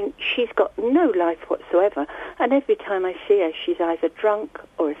 I mean, she's got no life whatsoever. And every time I see her, she's either drunk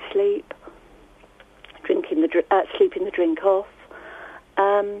or asleep, sleeping the drink off.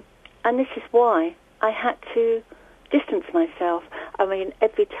 And this is why I had to distance myself. I mean,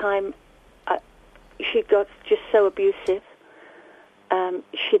 every time she got just so abusive,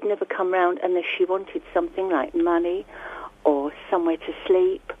 she'd never come round unless she wanted something like money or somewhere to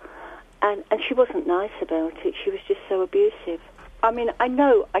sleep. And she wasn't nice about it. She was just so abusive. I mean, I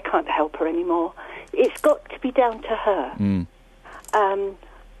know I can't help her anymore. It's got to be down to her.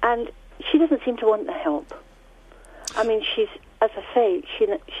 And she doesn't seem to want the help. I mean, as I say, she's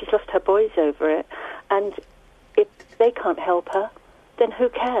lost her boys over it. And if they can't help her, then who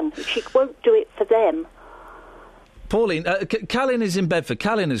can? She won't do it for them. Pauline, Callan is in Bedford.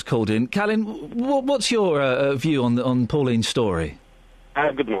 Callan has called in. Callan, what's your view on Pauline's story?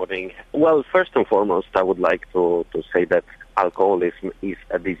 Good morning. Well, first and foremost, I would like to say that alcoholism is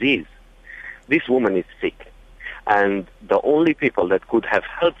a disease. This woman is sick, and the only people that could have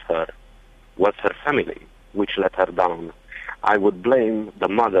helped her was her family, which let her down. I would blame the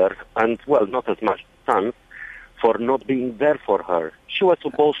mother and, well, not as much the son, for not being there for her. She was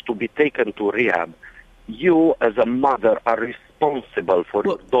supposed to be taken to rehab. You, as a mother, are responsible for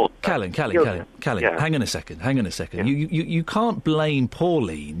your daughter. Callan, Yeah. hang on a second. You can't blame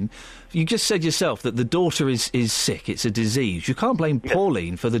Pauline. You just said yourself that the daughter is sick. It's a disease. You can't blame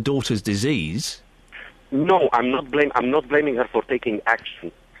Pauline for the daughter's disease. No, I'm not blaming her for taking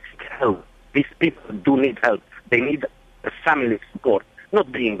action. Help. These people do need help. They need a family support,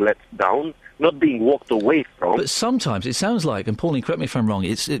 not being let down, not being walked away from. But sometimes it sounds like, and Pauline, correct me if I'm wrong,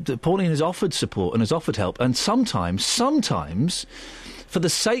 Pauline has offered support and has offered help, and sometimes, for the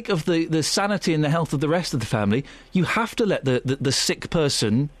sake of the sanity and the health of the rest of the family, you have to let the sick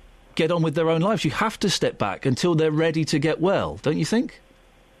person get on with their own lives. You have to step back until they're ready to get well, don't you think?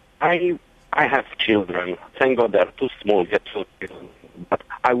 I have children. Thank God they're too small yet, but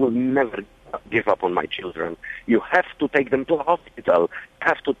I will never give up on my children. You have to take them to a hospital. You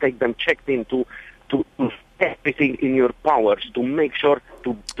have to take them checked in to everything in your powers to make sure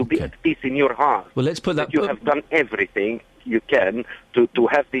to be at peace in your heart. Well, let's put that. You have done everything you can to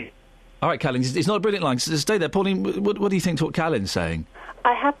have this. All right, Callan, it's not a brilliant line. Stay there. Pauline, what do you think to what Callan's saying?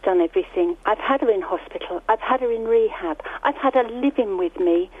 I have done everything. I've had her in hospital. I've had her in rehab. I've had her living with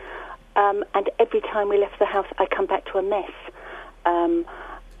me. And every time we left the house, I come back to a mess.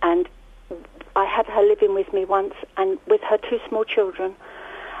 And I had her living with me once, and with her 2 small children.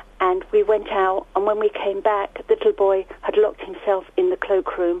 And we went out, and when we came back, the little boy had locked himself in the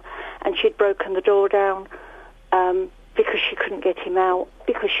cloakroom, and she'd broken the door down because she couldn't get him out,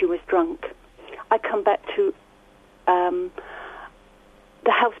 because she was drunk. I come back to the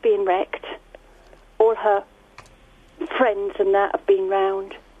house being wrecked. All her friends and that have been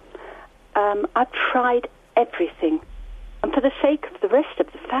round. I've tried everything. And for the sake of the rest of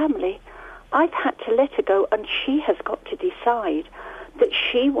the family, I've had to let her go, and she has got to decide that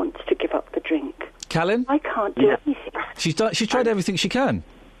she wants to give up the drink. Callan? I can't do anything. She's tried everything she can.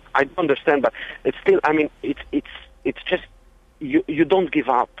 I understand, but it's still, I mean, it's just, you don't give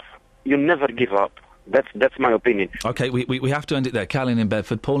up. You never give up. That's my opinion. OK, we have to end it there. Callan in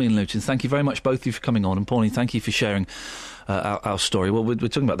Bedford, Pauline Luton, thank you very much, both of you, for coming on. And Pauline, thank you for sharing our story. Well, we're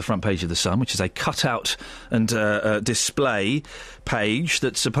talking about the front page of The Sun, which is a cut-out and display page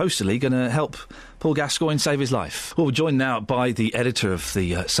that's supposedly going to help Paul Gascoigne save his life. Well, we're joined now by the editor of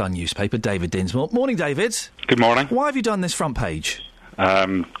the Sun newspaper, David Dinsmore. Morning, David. Good morning. Why have you done this front page?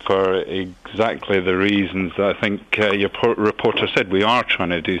 For exactly the reasons that I think your reporter said. We are trying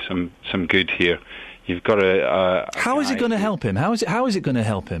to do some good here. You've got How is it going to help him? How is it going to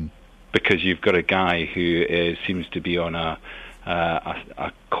help him? Because you've got a guy who seems to be on a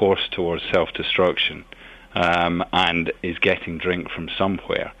course towards self-destruction and is getting drink from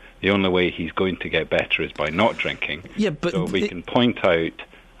somewhere. The only way he's going to get better is by not drinking. Yeah, but so we can point out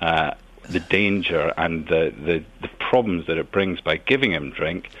the danger and the problems that it brings by giving him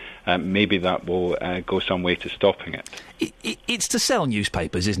drink. Maybe that will go some way to stopping it. It's to sell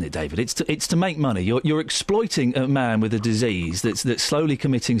newspapers, isn't it, David? It's to make money. You're exploiting a man with a disease that's slowly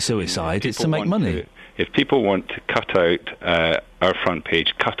committing suicide. It's to make money. If people want to cut out our front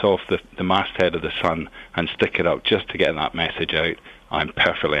page, cut off the masthead of The Sun and stick it up just to get that message out, I'm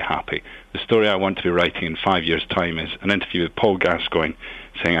perfectly happy. The story I want to be writing in 5 years' time is an interview with Paul Gascoigne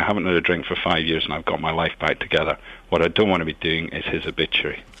saying, I haven't had a drink for 5 years and I've got my life back together. What I don't want to be doing is his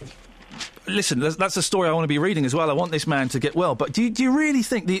obituary. Listen, that's a story I want to be reading as well. I want this man to get well. But do you really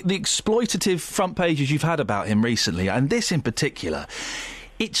think the exploitative front pages you've had about him recently, and this in particular,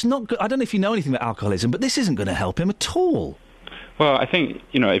 it's not good? I don't know if you know anything about alcoholism, but this isn't going to help him at all. Well, I think,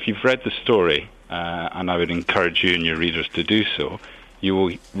 if you've read the story, and I would encourage you and your readers to do so, you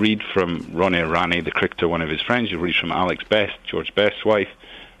will read from Ronnie Irani, the cricketer, one of his friends. You'll read from Alex Best, George Best's wife,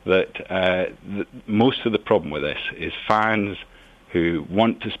 that most of the problem with this is fans who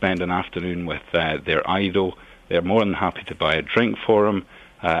want to spend an afternoon with their idol. They're more than happy to buy a drink for him,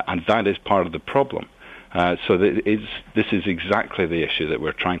 and that is part of the problem. So this is exactly the issue that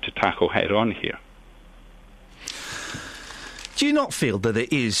we're trying to tackle head on here. Do you not feel that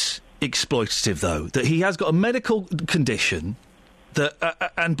it is exploitative, though, that he has got a medical condition that,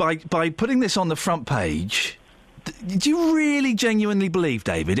 and by putting this on the front page, do you really genuinely believe,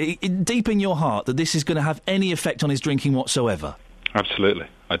 David, deep in your heart, that this is going to have any effect on his drinking whatsoever? Absolutely,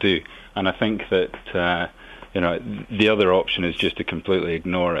 I do. And I think that, the other option is just to completely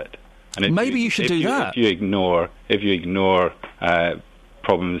ignore it. And maybe you should do that. If you ignore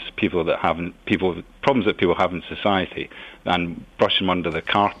problems that people have in society and brush them under the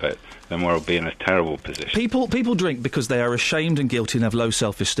carpet, then we'll be in a terrible position. People drink because they are ashamed and guilty and have low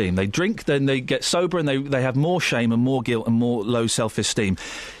self-esteem. They drink, then they get sober and they have more shame and more guilt and more low self-esteem.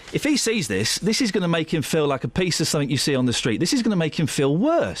 If he sees this is going to make him feel like a piece of something you see on the street. This is going to make him feel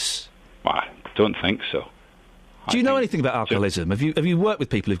worse. Well, I don't think so. Do you know anything about alcoholism? Have you worked with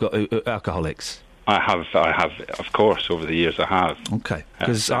people who've got alcoholics? I have, of course, over the years I have. Okay,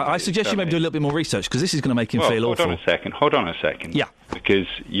 because I suggest you maybe do a little bit more research, because this is going to make him feel awful. Hold on a second. Yeah. Because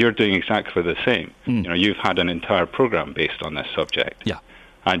you're doing exactly the same. You know, you've had an entire programme based on this subject. Yeah.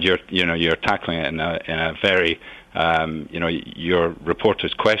 And you're tackling it in a very, your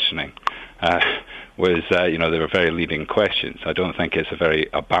reporter's questioning was, they were very leading questions. I don't think it's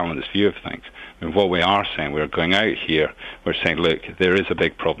a balanced view of things. I mean, what we are saying, we're going out here, we're saying, look, there is a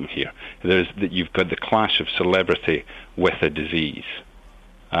big problem here. You've got the clash of celebrity with a disease,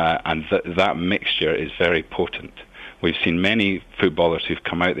 and that mixture is very potent. We've seen many footballers who've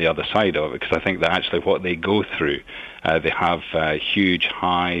come out the other side of it, because I think that actually what they go through, they have huge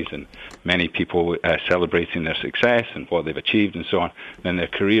highs and many people celebrating their success and what they've achieved and so on. Then their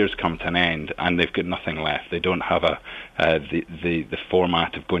careers come to an end and they've got nothing left. They don't have the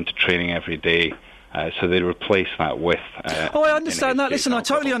format of going to training every day. So they replace that with... I understand that. Listen, I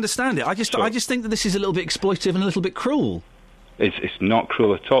totally understand it. I just think that this is a little bit exploitive and a little bit cruel. It's not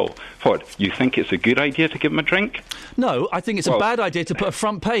cruel at all. What, you think it's a good idea to give him a drink? No, I think it's a bad idea to put a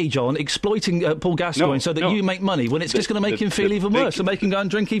front page on exploiting Paul Gascoigne so that you make money, when it's just going to make him feel even worse and make him go and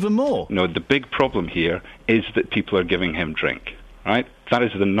drink even more. No, the big problem here is that people are giving him drink, right? That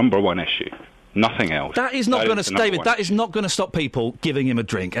is the number one issue. Nothing else. That is not going to, David, that is not going to stop people giving him a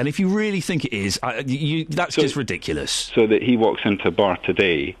drink. And if you really think it is, that's just ridiculous. So that he walks into a bar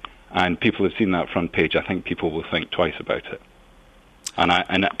today and people have seen that front page, I think people will think twice about it.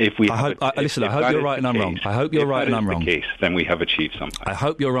 And if we... listen, I hope you're right and I'm wrong. I hope you're right and I'm wrong. If that is the case, then we have achieved something. I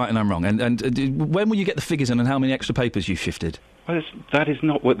hope you're right and I'm wrong. And when will you get the figures in and how many extra papers you've shifted? Well, that is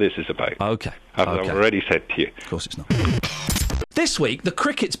not what this is about. Okay. I've already said to you. Of course it's not. This week, the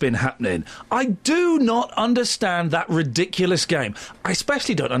cricket's been happening. I do not understand that ridiculous game. I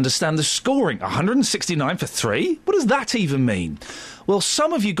especially don't understand the scoring. 169 for 3? What does that even mean? Well,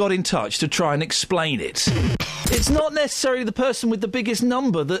 some of you got in touch to try and explain it. It's not necessarily the person with the biggest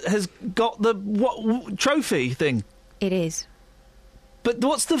number that has got the trophy thing. It is. But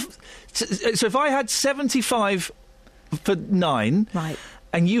what's the... So if I had 75 for 9... Right.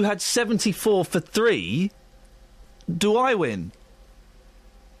 And you had 74 for 3... Do I win?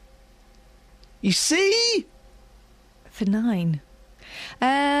 You see? For 9.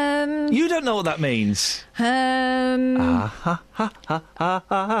 You don't know what that means. I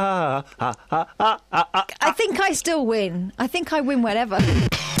think I still win. I think I win whatever.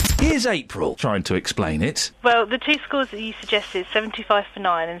 Here's April trying to explain it. Well, the two scores that you suggested, 75 for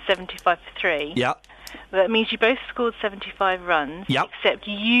 9 and 75 for 3. Yeah. That means you both scored 75 runs. Yep. Except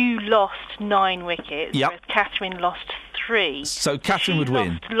you lost 9 wickets. Yep. Whereas Catherine lost 3. So Catherine would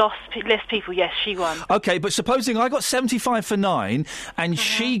win. Lost less people. Yes, she won. OK, but supposing I got 75 for 9 and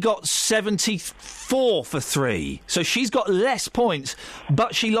she got 74 for 3. So she's got less points,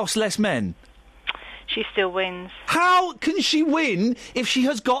 but she lost less men. She still wins. How can she win if she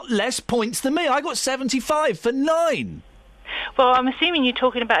has got less points than me? I got 75 for 9. Well, I'm assuming you're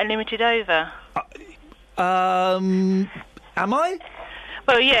talking about a limited over. Am I?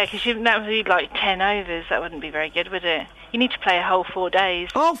 Well, yeah, because that would be like 10 overs. That wouldn't be very good, would it? You need to play a whole 4 days.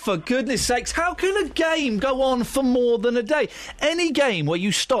 Oh, for goodness sakes, how can a game go on for more than a day? Any game where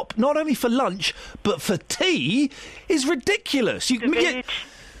you stop not only for lunch, but for tea is ridiculous.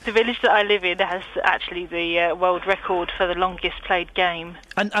 The village that I live in has actually the world record for the longest played game.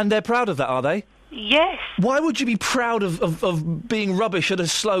 And they're proud of that, are they? Yes. Why would you be proud of being rubbish at a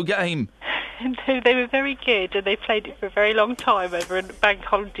slow game? They were very good, and they played it for a very long time over a bank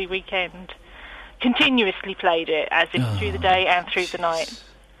holiday weekend. Continuously played it, as if through the day and through the night.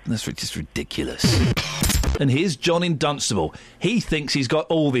 That's just ridiculous. And here's John in Dunstable. He thinks he's got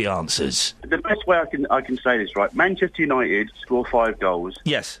all the answers. The best way I can say this, right? Manchester United score 5 goals.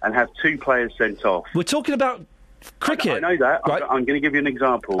 Yes. And have 2 players sent off. We're talking about cricket. I know that. Right. I'm going to give you an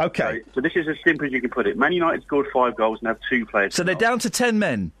example. Okay. Right? So this is as simple as you can put it. Man United scored 5 goals and have 2 players. So they're down to 10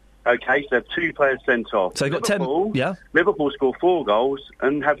 men. Okay, so they have 2 players sent off. So they've got 10. Yeah. Liverpool score 4 goals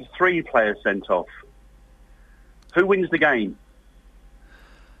and have 3 players sent off. Who wins the game?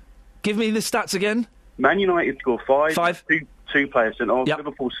 Give me the stats again. Man United score 5. 2 players sent off. Yep.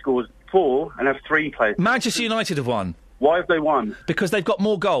 Liverpool scores 4 and have 3 players. Manchester United have won. Why have they won? Because they've got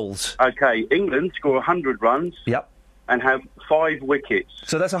more goals. Okay, England score 100 runs. Yep. And have 5 wickets.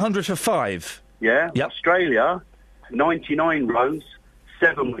 So that's 100 for 5. Yeah. Yep. Australia, 99 runs,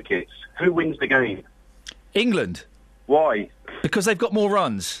 7 wickets. Who wins the game? England. Why? Because they've got more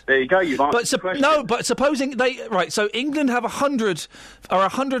runs. There you go. You've answered the question. No, but supposing they... Right, so England have 100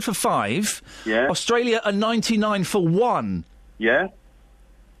 for 5. Yeah. Australia are 99 for 1. Yeah.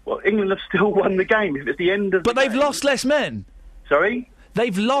 Well, England have still won the game. If it's the end of But they've lost less men. Sorry?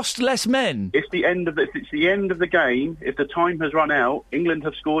 They've lost less men. If it's the end of the game, if the time has run out, England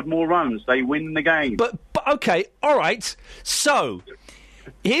have scored more runs. They win the game. But okay, all right. So,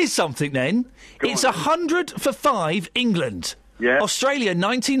 here's something then. It's 100 for 5, England. Yeah. Australia,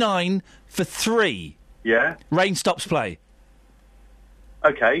 99 for 3. Yeah. Rain stops play.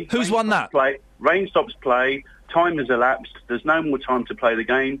 Okay. Who's won that? Rain stops play. Time has elapsed. There's no more time to play the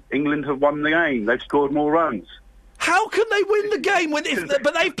game. England have won the game. They've scored more runs. How can they win the game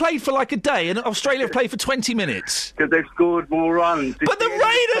but they've played for like a day and Australia have played for 20 minutes? Because they've scored more runs. But the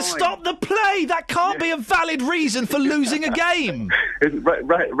rain has stopped the play! That can't be a valid reason for losing a game!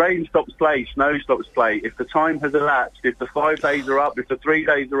 Rain stops play, snow stops play. If the time has elapsed, if the 5 days are up, if the 3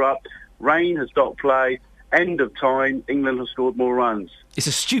 days are up, rain has stopped play, end of time, England have scored more runs. It's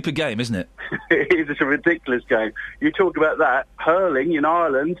a stupid game, isn't it? It is. It's a ridiculous game. You talk about that. Hurling in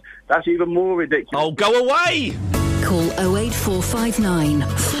Ireland, that's even more ridiculous. Oh, go away! Call 08459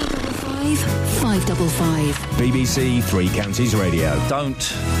 455 555. BBC Three Counties Radio.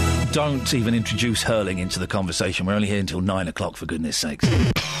 Don't even introduce hurling into the conversation. We're only here until 9 o'clock, for goodness sakes.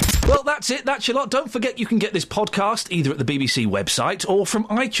 Well, that's it. That's your lot. Don't forget you can get this podcast either at the BBC website or from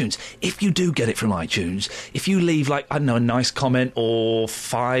iTunes. If you do get it from iTunes, if you leave, like, I don't know, a nice comment or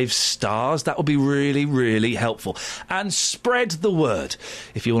 5 stars, that would be really, really helpful. And spread the word.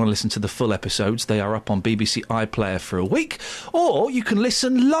 If you want to listen to the full episodes, they are up on BBC iPlayer for a week. Or you can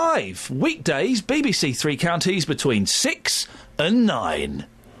listen live. Weekdays, BBC Three Counties between 6 and 9.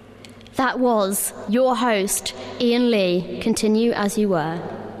 That was your host, Ian Lee. Continue as you were.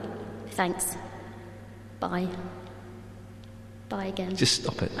 Thanks. Bye. Bye again. Just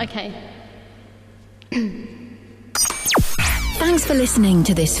stop it. Okay. Thanks for listening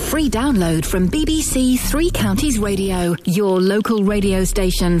to this free download from BBC Three Counties Radio, your local radio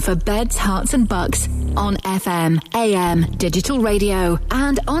station for beds, hearts and bucks, on FM, AM, digital radio,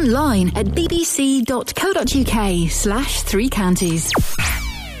 and online at bbc.co.uk/3counties.